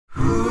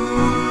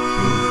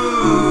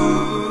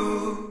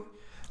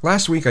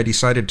Last week I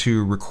decided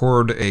to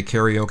record a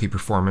karaoke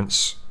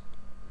performance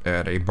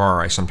at a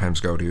bar I sometimes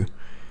go to,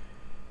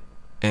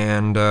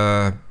 and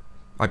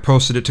I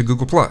posted it to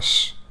Google+.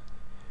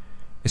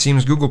 It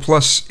seems Google+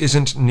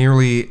 isn't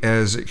nearly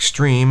as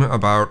extreme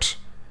about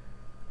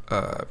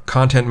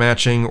content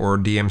matching or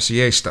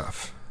DMCA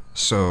stuff,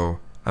 so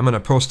I'm going to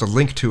post a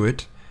link to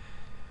it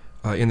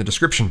in the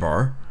description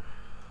bar.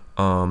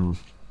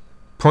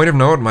 Point of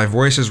note, my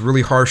voice is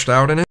really harshed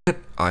out in it.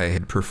 I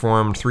had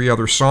performed 3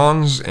 other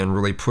songs and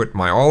really put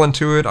my all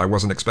into it. I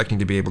wasn't expecting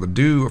to be able to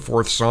do a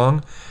 4th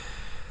song.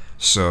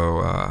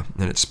 So,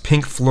 and it's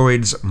Pink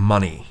Floyd's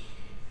Money.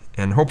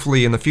 And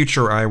hopefully in the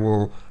future I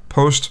will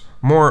post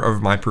more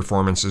of my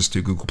performances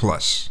to Google+.